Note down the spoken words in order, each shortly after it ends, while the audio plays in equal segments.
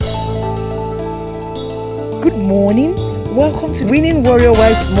Good morning. Welcome to Winning Warrior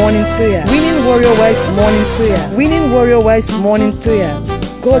Wise Morning Prayer. Winning Warrior Wise Morning Prayer. Winning Warrior Wise Morning Prayer.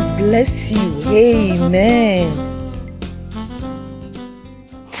 God bless you. Amen.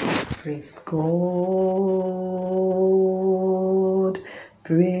 Praise God.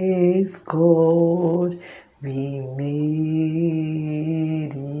 Praise God. We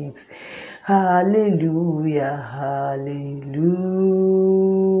made it. Hallelujah. Hallelujah.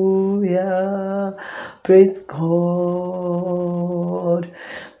 Praise God.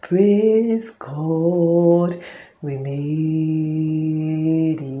 Praise God. We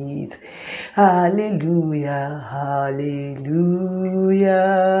made it. Hallelujah. Hallelujah.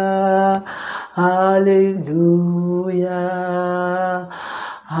 Hallelujah.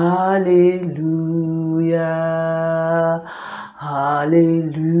 Hallelujah.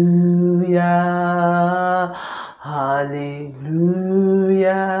 Hallelujah. Hallelujah.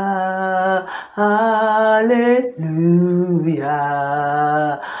 Hallelujah.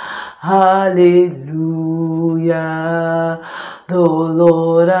 Hallelujah. The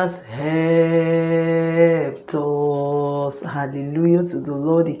Lord has helped us. Hallelujah to the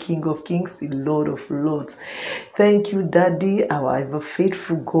Lord, the King of Kings, the Lord of Lords. Thank you, Daddy, our ever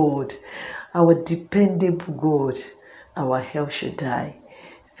faithful God, our dependable God, our El Shaddai.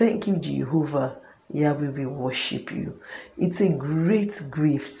 Thank you, Jehovah. Yahweh, we worship you. It's a great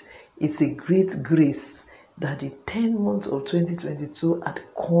gift. It's a great grace that the 10 months of 2022 had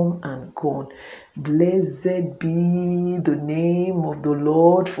come and gone. Blessed be the name of the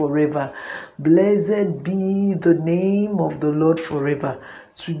Lord forever. Blessed be the name of the Lord forever.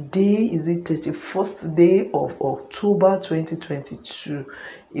 Today is the 31st day of October 2022.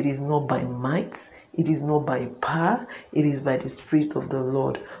 It is not by might, it is not by power, it is by the Spirit of the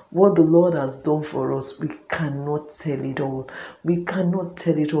Lord. What the Lord has done for us, we cannot tell it all. We cannot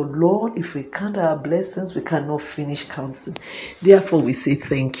tell it all. Lord, if we count our blessings, we cannot finish counting. Therefore, we say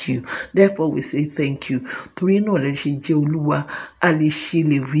thank you. Therefore, we say thank you.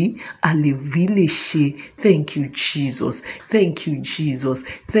 Thank you, Jesus. Thank you, Jesus.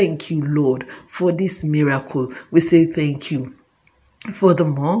 Thank you, Lord, for this miracle. We say thank you.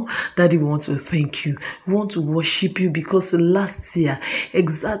 Furthermore, Daddy, we want to thank you. We want to worship you because last year,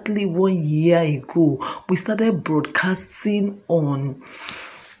 exactly 1 year ago, we started broadcasting on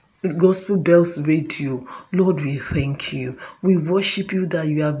Gospel Bells Radio. Lord, we thank you. We worship you that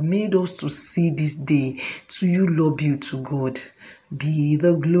you have made us to see this day. To you, Lord, be to God. Be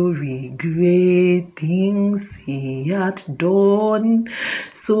the glory, great things he hath done.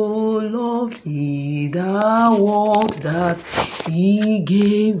 So loved he the world that he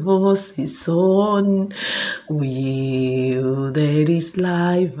gave us his son. Yielded his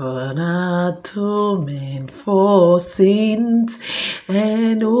life an atonement for sins,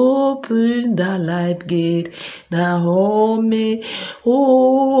 and opened the life gate that all may.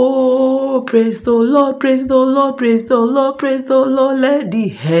 Oh, praise the Lord, praise the Lord, praise the Lord, praise the Lord. Let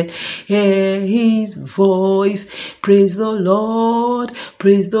the earth hear his voice. Praise the Lord,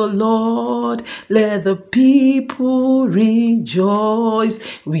 praise the Lord. Let the people rejoice.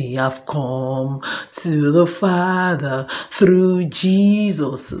 We have come to the Father through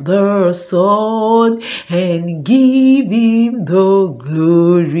Jesus the Son, and give him the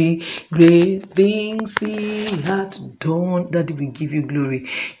glory. Great things he hath done. That we give you glory.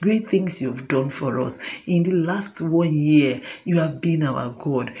 Great things you have done for us. In the last 1 year, you have been our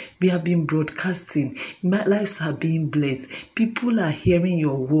God. We have been broadcasting. My lives are being blessed. People are hearing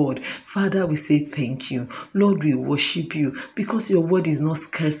your word. Father, we say thank you. Lord, we worship you because your word is not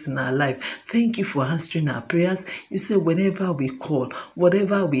scarce in our life. Thank you for answering our prayers. You say whenever we call,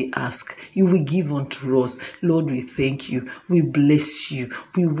 whatever we ask, you will give unto us. Lord, we thank you. We bless you.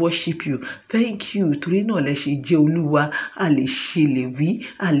 We worship you. Thank you.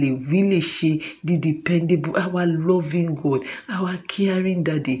 The dependable, our loving God, our caring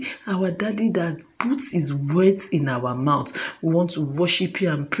daddy, our daddy that puts his words in our mouth. We want to worship you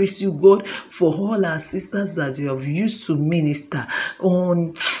and praise you, God, for all our sisters that you have used to minister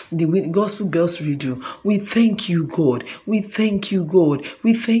on the Gospel Bells Radio. We thank you, God. We thank you, God.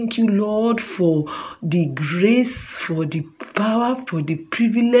 We thank you, Lord, for the grace, for the power, for the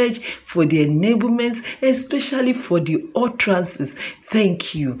privilege, for the enablements, especially for the utterances.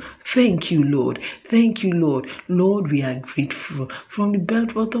 Thank you. Thank you, Lord. Thank you, Lord. Lord, we are grateful. From the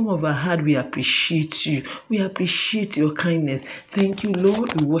bottom of our heart, we appreciate you. We appreciate your kindness. Thank you,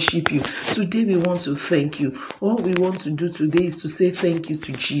 Lord. We worship you. Today, we want to thank you. All we want to do today is to say thank you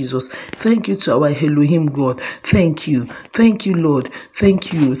to Jesus. Thank you to our Elohim God. Thank you. Thank you, Lord.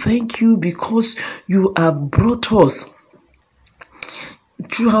 Thank you. Thank you because you have brought us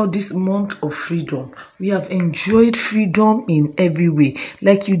throughout this month of freedom. We have enjoyed freedom in every way,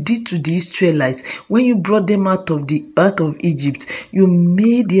 like you did to the Israelites when you brought them out of Egypt. You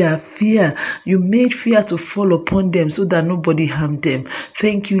made fear to fall upon them so that nobody harmed them.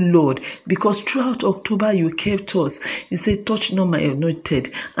 Thank you, Lord, because throughout October you kept us. You said, touch not my anointed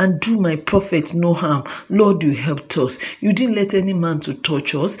and do my prophet no harm. Lord, you helped us. You didn't let any man to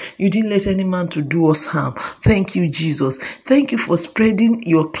touch us. You didn't let any man to do us harm. Thank you, Jesus. Thank you for spreading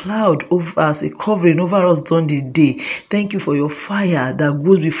your cloud over us, a covering over us during the day. Thank you for your fire that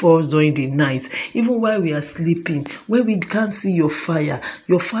goes before us during the night. Even while we are sleeping, when we can't see your fire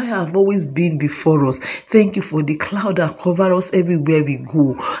have always been before us. Thank you for the cloud that covers us everywhere we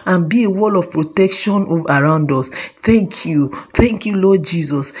go and be a wall of protection around us. Thank you, Lord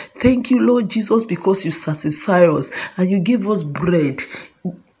Jesus. Thank you, Lord Jesus, because you satisfy us and you give us bread.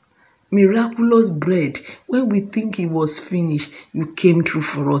 Miraculous bread. When we think it was finished, you came through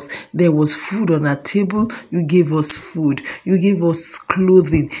for us. There was food on our table. You gave us food. You gave us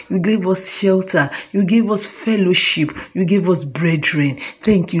clothing. You gave us shelter. You gave us fellowship. You gave us brethren.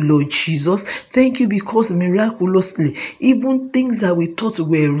 Thank you, Lord Jesus. Thank you because miraculously, even things that we thought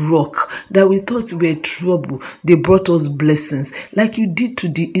were rock, that we thought were trouble, they brought us blessings. Like you did to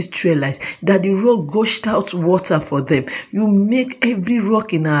the Israelites, that the rock gushed out water for them. You make every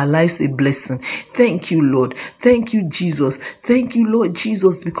rock in our lives a blessing. Thank you, Lord. Thank you, Jesus. Thank you, Lord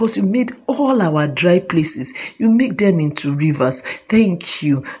Jesus, because you made all our dry places, you make them into rivers. Thank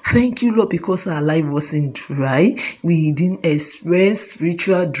you, Lord, because our life wasn't dry. We didn't experience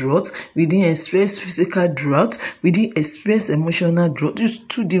spiritual drought. We didn't experience physical drought. We didn't experience emotional drought. You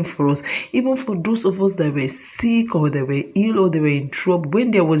stood in for us. Even for those of us that were sick or that were ill or they were in trouble,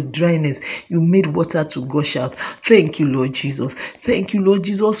 when there was dryness, you made water to gush out. Thank you, Lord Jesus. Thank you, Lord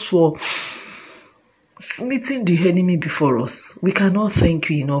Jesus, for smitten the enemy before us. We cannot thank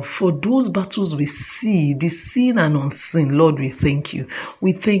you enough for those battles we see, the seen and unseen. Lord, we thank you.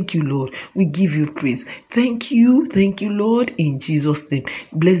 We thank you, Lord. We give you praise. Thank you, Lord, in Jesus' name.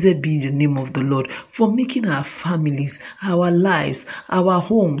 Blessed be the name of the Lord for making our families, our lives, our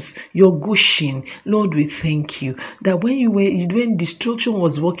homes, your Goshen. Lord, we thank you that when destruction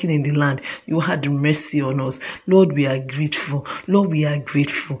was walking in the land, you had mercy on us. Lord, we are grateful. Lord, we are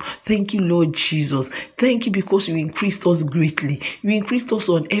grateful. Thank you, Lord Jesus. Thank you because you increased us greatly. You increased us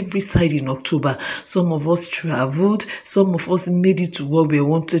on every side in October. Some of us traveled. Some of us made it to where we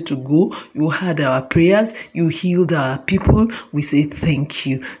wanted to go. You heard our prayers. You healed our people. We say thank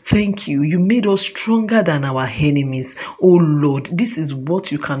you. Thank you. You made us stronger than our enemies. Oh Lord, this is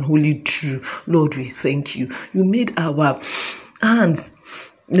what you can only do. Lord, we thank you. You made our hands,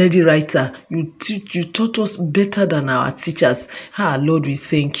 Lady Writer, you taught us better than our teachers. Lord, we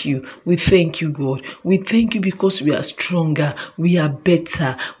thank you. We thank you, God. We thank you because we are stronger. We are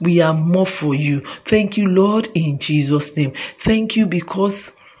better. We are more for you. Thank you, Lord, in Jesus' name. Thank you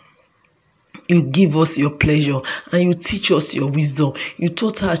because you give us your pleasure and you teach us your wisdom. You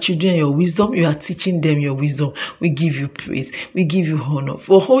taught our children your wisdom. You are teaching them your wisdom. We give you praise. We give you honor.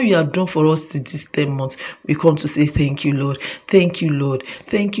 For all you have done for us in this 10 months, we come to say thank you, Lord. Thank you, Lord.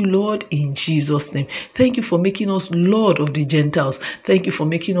 Thank you, Lord, in Jesus' name. Thank you for making us Lord of the Gentiles. Thank you for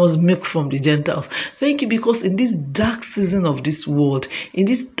making us milk from the Gentiles. Thank you because in this dark season of this world, in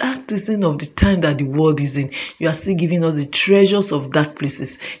this dark season of the time that the world is in, you are still giving us the treasures of dark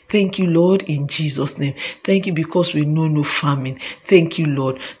places. Thank you, Lord, in Jesus' name. Thank you because we know no famine. Thank you,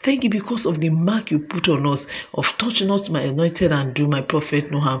 Lord. Thank you because of the mark you put on us of touch not my anointed and do my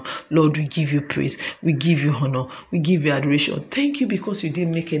prophet no harm. Lord, we give you praise. We give you honor. We give you adoration. Thank you because you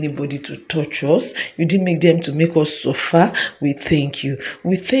didn't make anybody to touch us. You didn't make them to make us suffer. We thank you.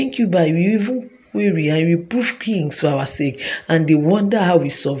 We thank you by you even query and reprove kings for our sake, and they wonder how we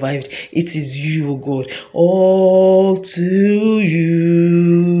survived. It is you, O God. All to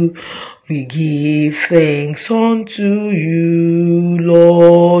you we give thanks. Unto you,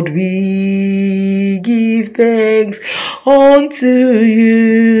 Lord, we give thanks. Unto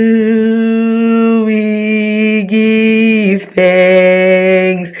you we give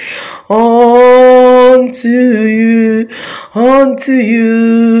thanks. Unto you, unto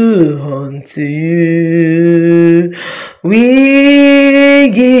you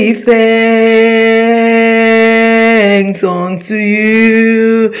we give thanks. Unto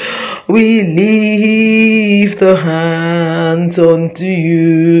you we lift the hands. Unto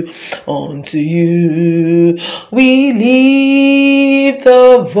you we lift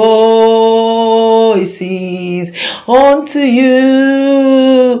the voices. Unto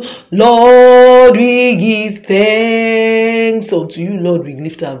you, Lord, we give thanks. Unto you, Lord, we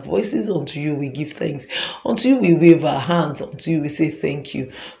lift lift our voices, unto you we give thanks. Unto you we wave our hands, unto you we say thank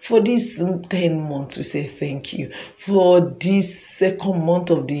you. For this 10 months we say thank you. For this second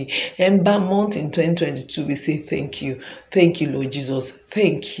month of the Ember month in 2022 we say thank you. Thank you, Lord Jesus.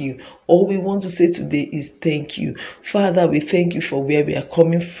 Thank you. All we want to say today is thank you. Father, we thank you for where we are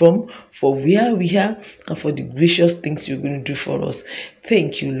coming from, for where we are, and for the gracious things you're going to do for us.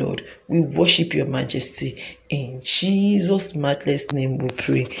 Thank you, Lord. We worship your majesty. In Jesus' matchless name we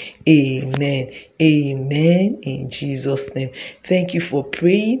pray. Amen. Amen. In Jesus' name. Thank you for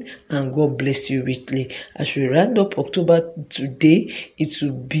praying, and God bless you richly. As we round up October today,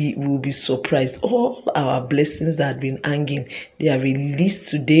 we will be surprised. All our blessings that have been hanging, they are released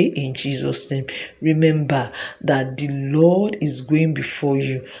today in Jesus' name. Remember that the Lord is going before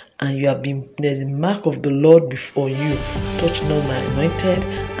you, and there's a mark of the Lord before you. Touch not my anointed,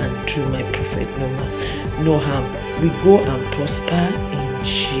 and through my prophet no harm. We go and prosper in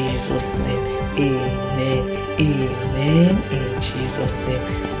Jesus' name. Amen. Amen. In Jesus' name.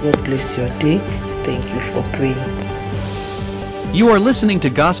 God bless your day. Thank you for praying. You are listening to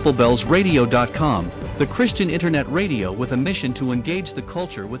GospelBellsRadio.com, the Christian internet radio with a mission to engage the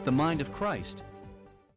culture with the mind of Christ.